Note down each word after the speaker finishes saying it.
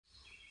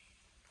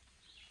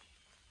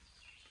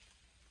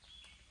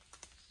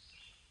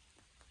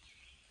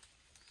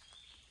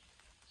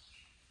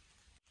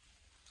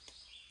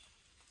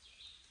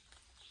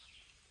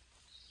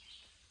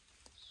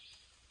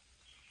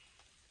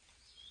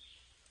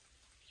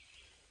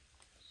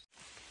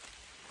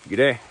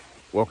G'day,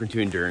 welcome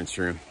to Endurance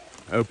Room.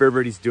 I hope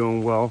everybody's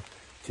doing well.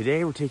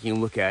 Today we're taking a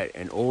look at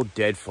an old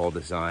deadfall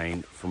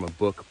design from a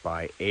book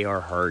by A.R.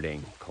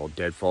 Harding called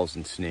Deadfalls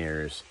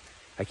Snares.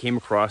 I came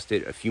across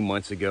it a few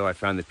months ago. I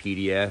found the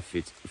PDF.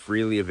 It's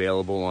freely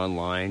available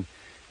online.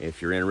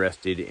 If you're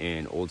interested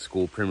in old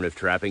school primitive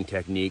trapping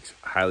techniques,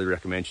 I highly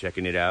recommend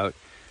checking it out.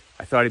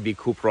 I thought it'd be a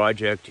cool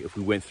project if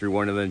we went through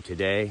one of them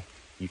today.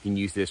 You can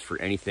use this for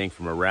anything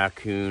from a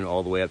raccoon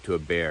all the way up to a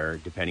bear,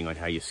 depending on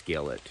how you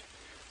scale it.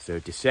 So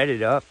to set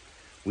it up,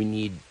 we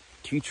need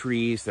two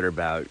trees that are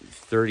about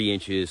 30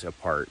 inches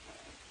apart.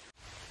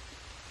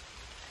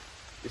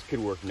 This could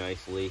work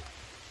nicely.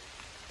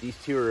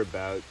 These two are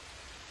about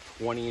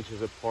 20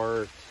 inches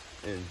apart,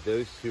 and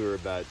those two are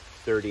about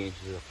 30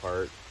 inches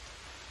apart.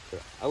 So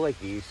I like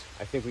these.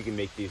 I think we can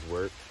make these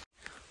work.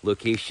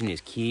 Location is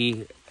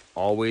key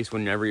always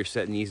whenever you're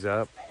setting these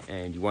up,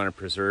 and you want to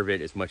preserve it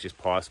as much as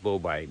possible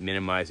by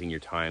minimizing your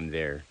time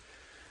there.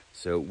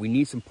 So we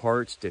need some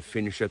parts to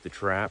finish up the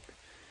trap,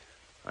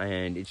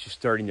 and it's just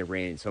starting to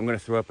rain. So I'm going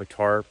to throw up a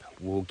tarp.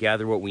 We'll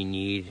gather what we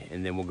need,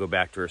 and then we'll go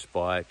back to our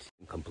spot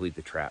and complete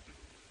the trap.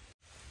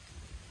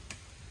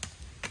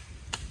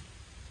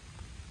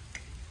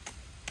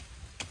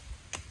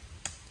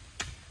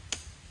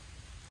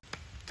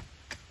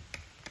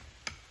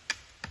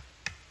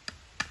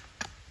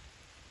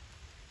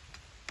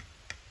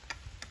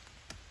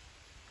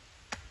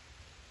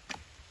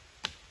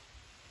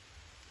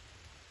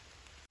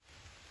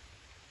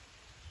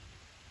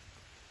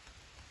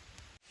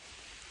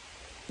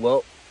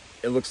 Well,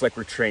 it looks like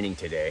we're training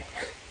today.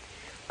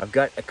 I've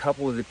got a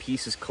couple of the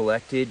pieces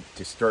collected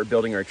to start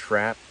building our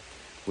trap.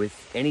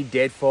 With any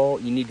deadfall,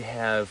 you need to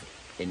have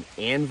an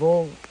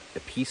anvil,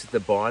 a piece at the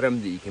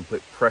bottom that you can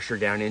put pressure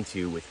down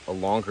into with a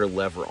longer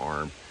lever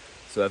arm.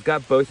 So I've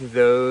got both of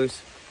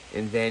those,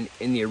 and then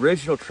in the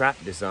original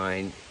trap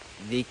design,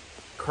 they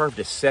carved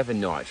a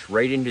 7-notch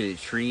right into the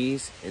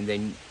trees and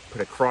then put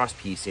a cross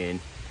piece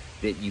in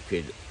that you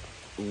could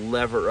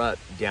lever up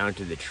down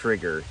to the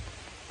trigger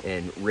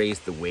and raise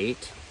the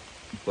weight.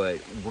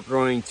 But we're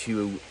going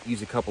to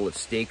use a couple of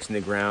stakes in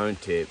the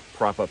ground to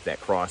prop up that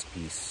cross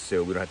piece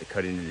so we don't have to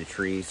cut into the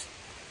trees.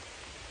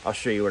 I'll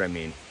show you what I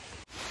mean.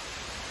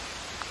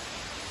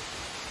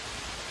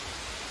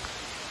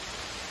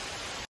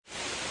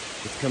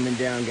 It's coming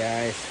down,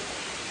 guys.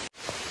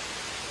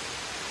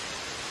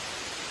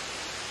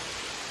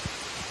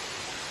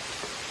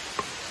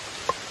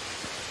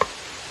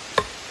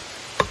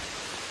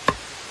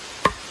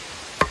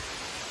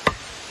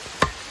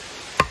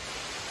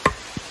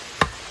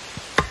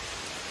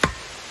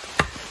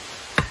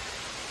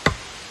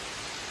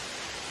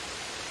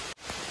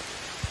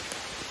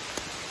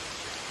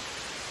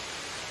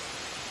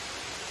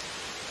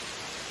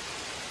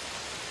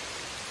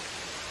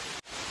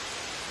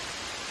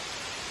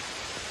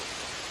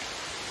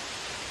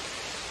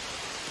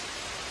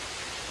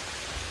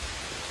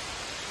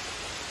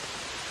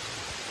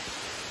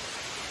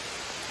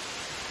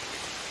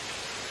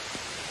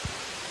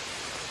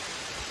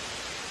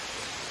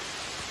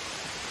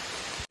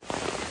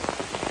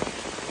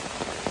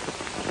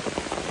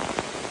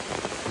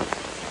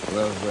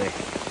 Lovely.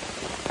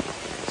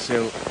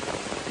 So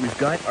we've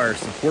got our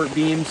support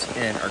beams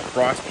and our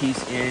cross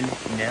piece in.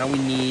 Now we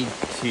need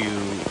to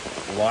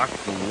lock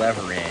the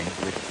lever in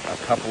with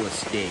a couple of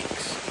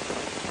stakes.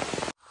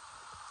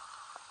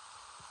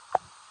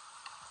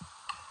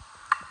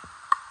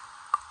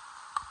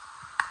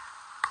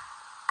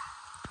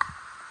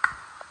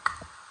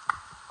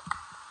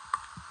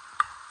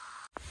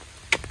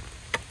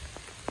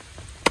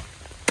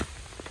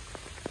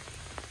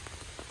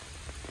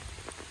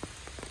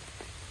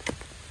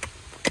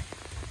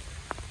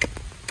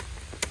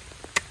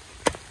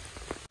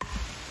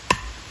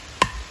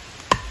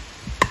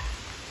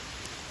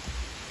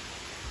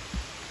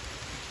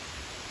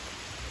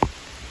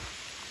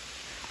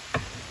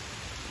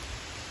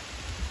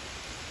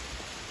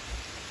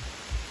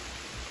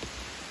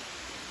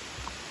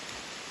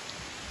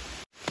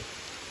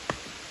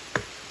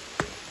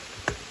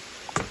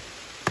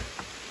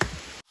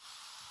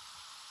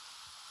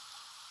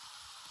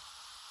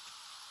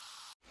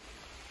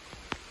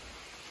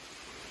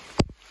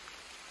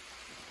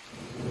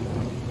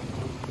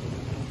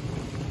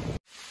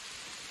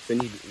 So I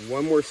need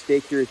one more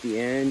stake here at the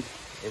end,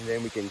 and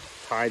then we can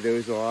tie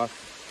those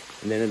off,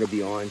 and then it'll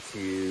be on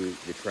to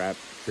the trap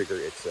trigger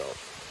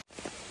itself.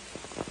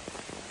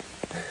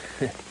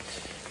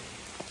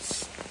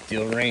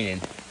 Still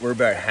raining. We're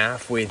about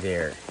halfway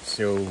there.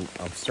 So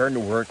I'm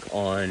starting to work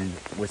on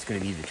what's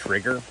going to be the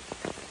trigger,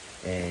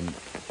 and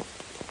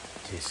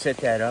to set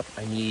that up,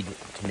 I need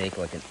to make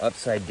like an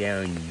upside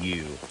down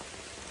U.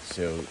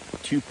 So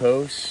 2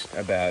 posts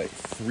about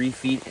 3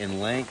 feet in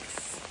length.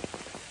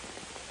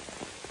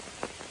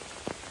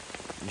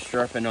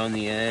 Sharpen on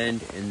the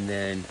end, and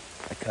then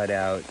I cut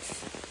out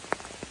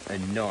a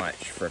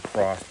notch for a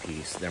cross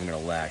piece that I'm going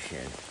to lash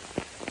in.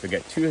 So I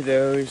got 2 of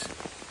those.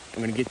 I'm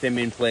going to get them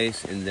in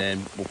place, and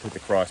then we'll put the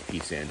cross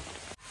piece in.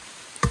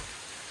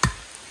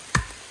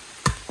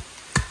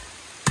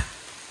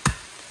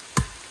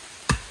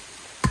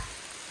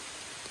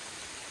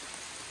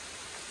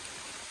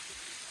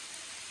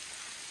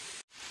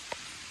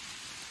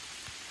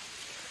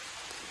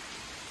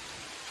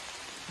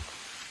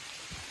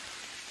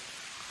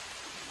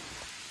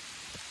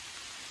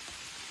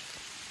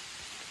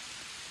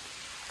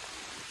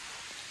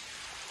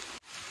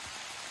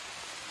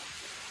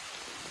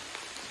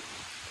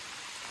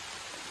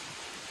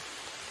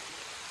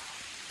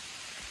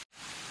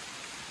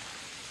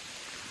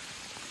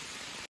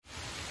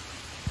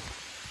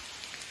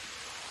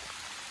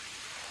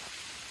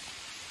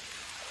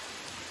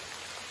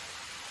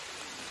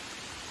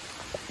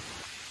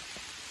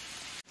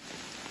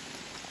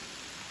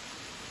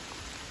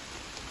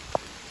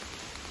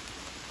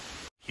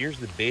 Here's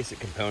the basic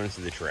components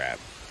of the trap.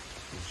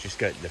 It's just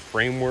got the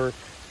framework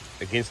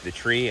against the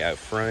tree out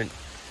front,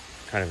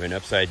 kind of an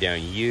upside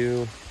down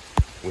U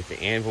with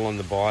the anvil on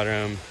the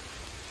bottom,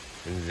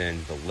 and then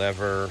the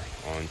lever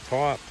on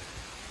top.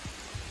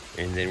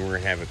 And then we're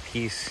gonna have a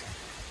piece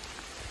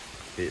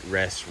that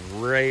rests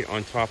right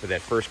on top of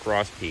that first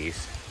cross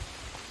piece,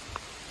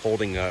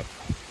 holding up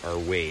our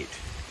weight.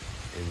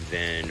 And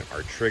then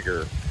our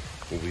trigger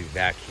will be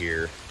back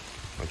here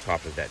on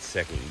top of that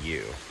second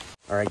U.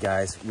 All right,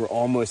 guys, we're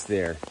almost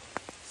there.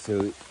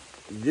 So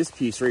this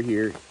piece right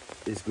here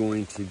is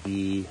going to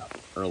be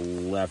our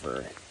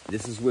lever.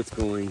 This is what's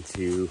going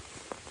to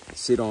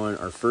sit on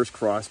our first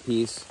cross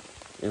piece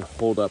and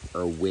hold up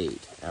our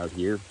weight out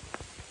here.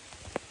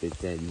 But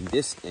then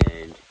this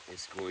end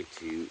is going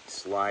to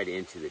slide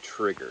into the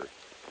trigger,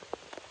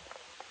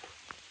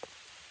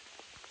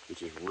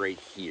 which is right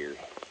here.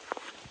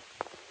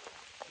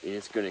 And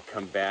it's going to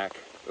come back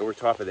over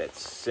top of that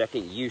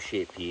second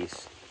U-shaped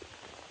piece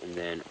and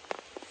then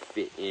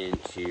fit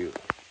into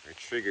our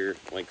trigger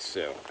like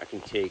so. I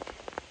can take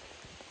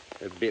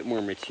a bit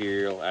more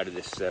material out of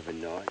this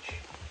 7-notch.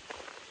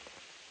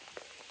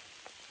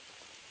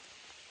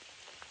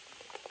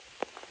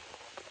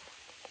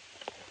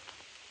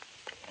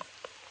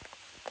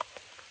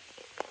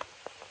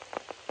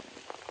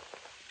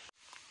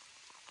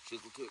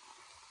 Chisel tip,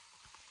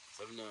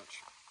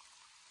 7-notch.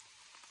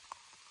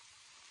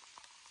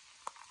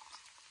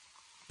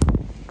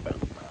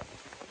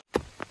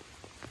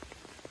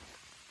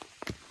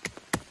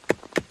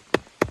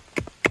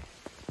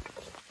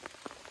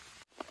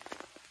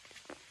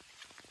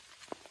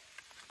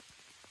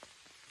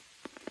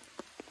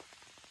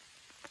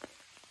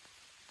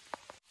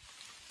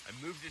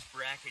 I moved this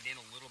bracket in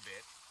a little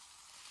bit.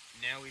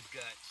 Now we've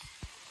got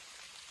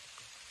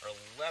our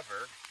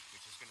lever,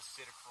 which is going to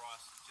sit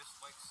across just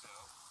like so,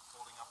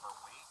 holding up our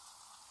weight.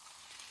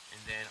 And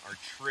then our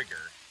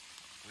trigger,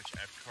 which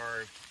I've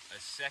carved a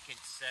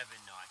second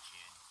 7-notch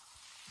in.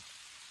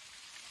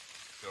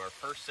 So our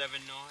first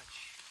 7-notch,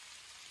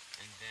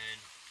 and then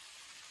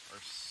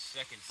our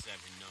second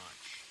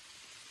 7-notch.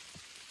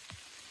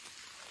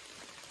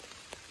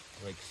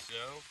 Like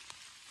so.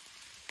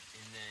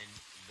 And then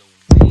the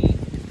weight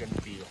is going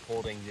to be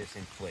holding this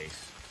in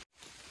place.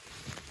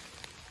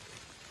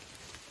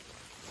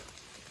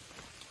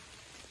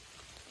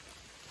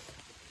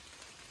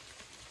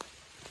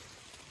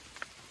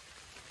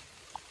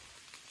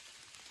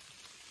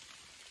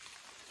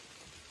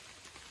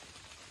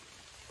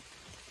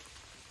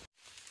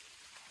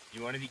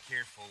 You want to be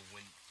careful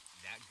when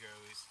that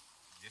goes,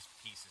 this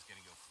piece is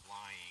going to go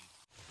flying.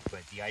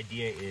 But the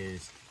idea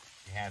is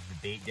to have the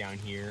bait down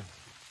here,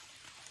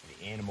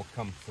 the animal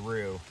come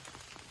through,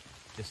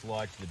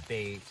 dislodge the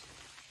bait.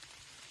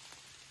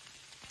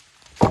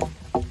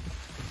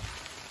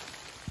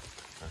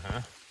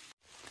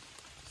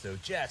 So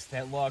Jess,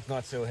 that log's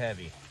not so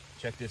heavy.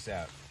 Check this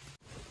out.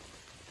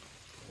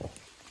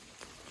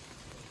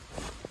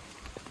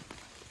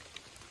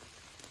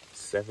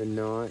 Seven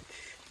notch.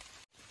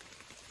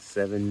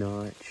 And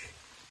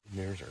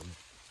there's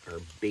our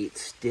bait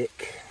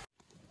stick.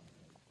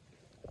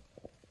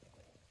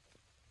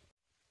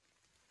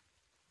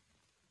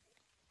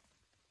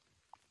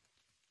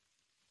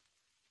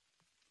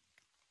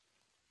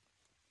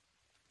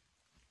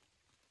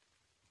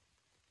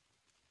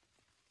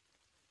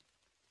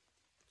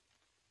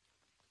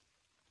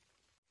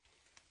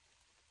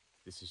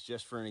 This is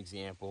just for an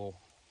example,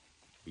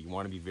 but you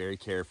want to be very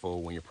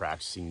careful when you're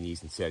practicing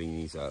these and setting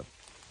these up.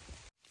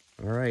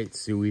 All right,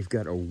 so we've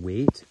got a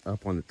weight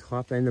up on the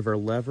top end of our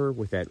lever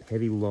with that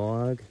heavy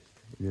log,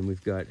 and then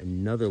we've got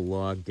another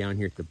log down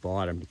here at the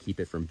bottom to keep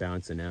it from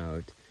bouncing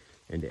out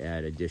and to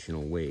add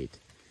additional weight.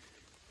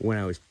 When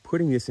I was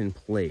putting this in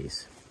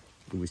place,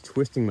 it was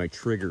twisting my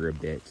trigger a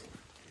bit,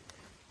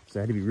 so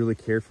I had to be really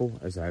careful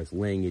as I was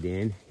laying it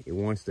in. It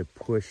wants to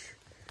push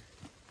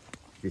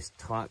this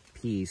top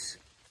piece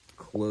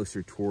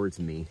closer towards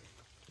me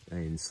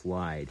and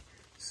slide.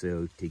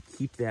 So to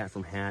keep that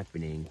from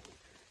happening,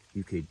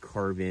 you could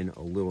carve in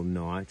a little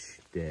notch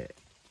to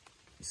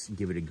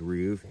give it a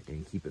groove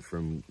and keep it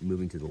from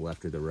moving to the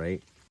left or the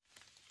right.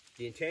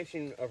 The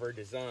intention of our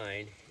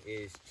design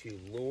is to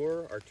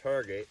lure our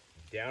target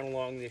down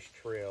along this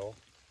trail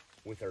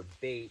with our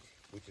bait,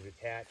 which is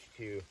attached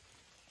to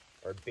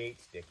our bait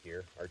stick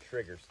here, our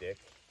trigger stick.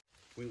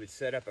 We would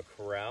set up a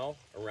corral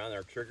around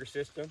our trigger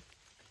system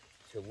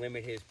to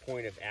limit his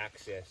point of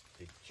access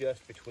to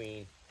just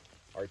between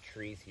our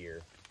trees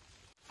here.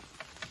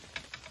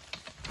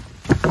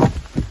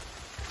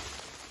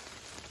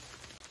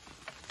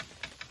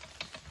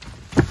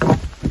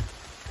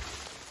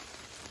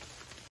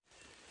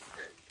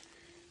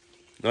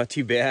 Not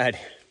too bad.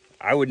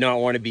 I would not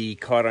want to be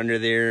caught under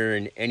there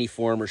in any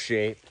form or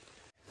shape.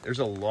 There's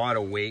a lot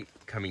of weight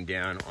coming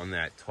down on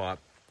that top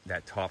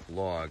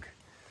log.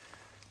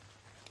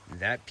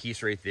 That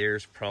piece right there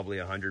is probably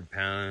 100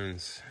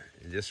 pounds.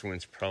 This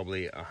one's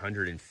probably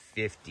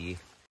 150.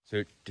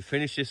 So to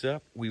finish this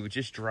up, we would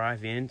just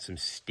drive in some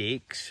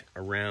stakes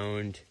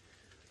around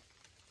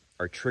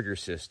our trigger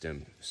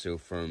system. So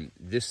from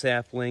this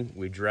sapling,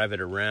 we drive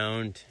it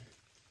around,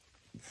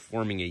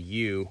 forming a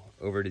U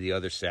over to the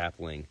other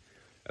sapling,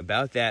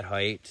 about that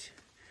height,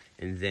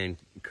 and then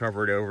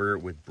cover it over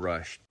with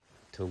brush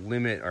to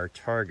limit our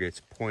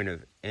target's point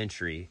of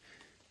entry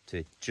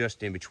to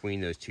just in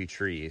between those two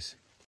trees.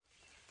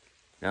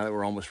 Now that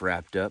we're almost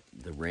wrapped up,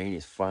 the rain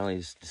has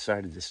finally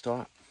decided to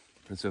stop.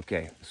 It's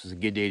okay. This was a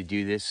good day to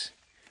do this.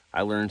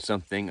 I learned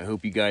something. I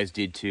hope you guys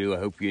did too. I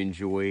hope you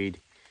enjoyed.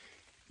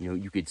 You know,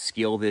 you could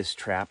scale this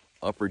trap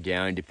up or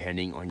down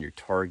depending on your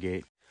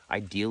target.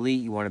 Ideally,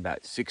 you want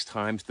about 6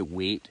 times the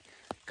weight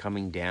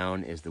coming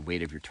down as the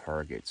weight of your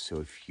target. So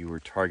if you were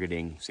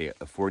targeting, say,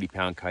 a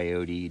 40-pound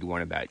coyote, you'd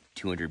want about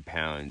 200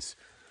 pounds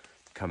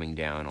coming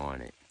down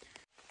on it.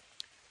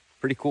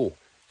 Pretty cool.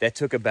 That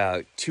took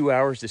about 2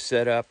 hours to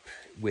set up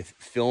with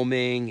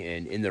filming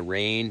and in the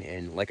rain.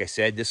 And like I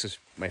said, this is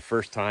my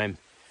first time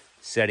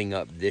setting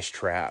up this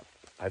trap.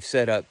 I've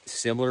set up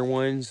similar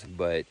ones,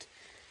 but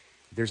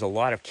there's a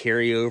lot of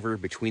carryover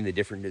between the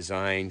different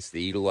designs. They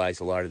utilize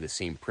a lot of the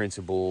same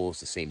principles,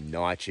 the same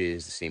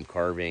notches, the same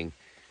carving.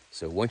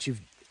 So once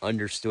you've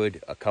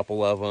understood a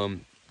couple of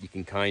them, you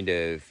can kind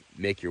of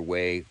make your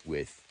way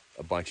with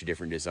a bunch of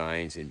different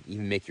designs and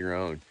even make your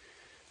own.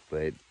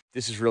 But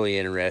this is really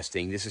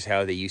interesting. This is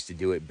how they used to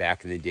do it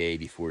back in the day,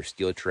 before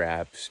steel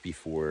traps,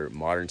 before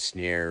modern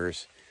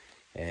snares.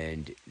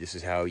 And this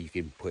is how you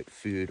can put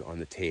food on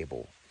the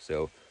table.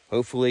 So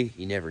hopefully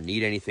you never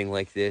need anything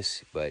like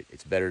this, but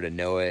it's better to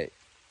know it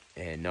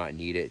and not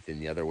need it than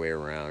the other way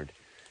around.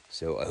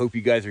 So I hope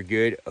you guys are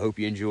good. I hope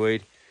you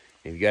enjoyed.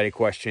 If you got any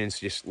questions,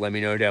 just let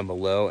me know down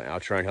below and I'll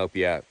try and help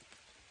you out.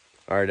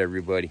 All right,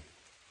 everybody.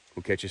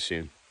 We'll catch you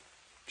soon.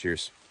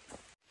 Cheers.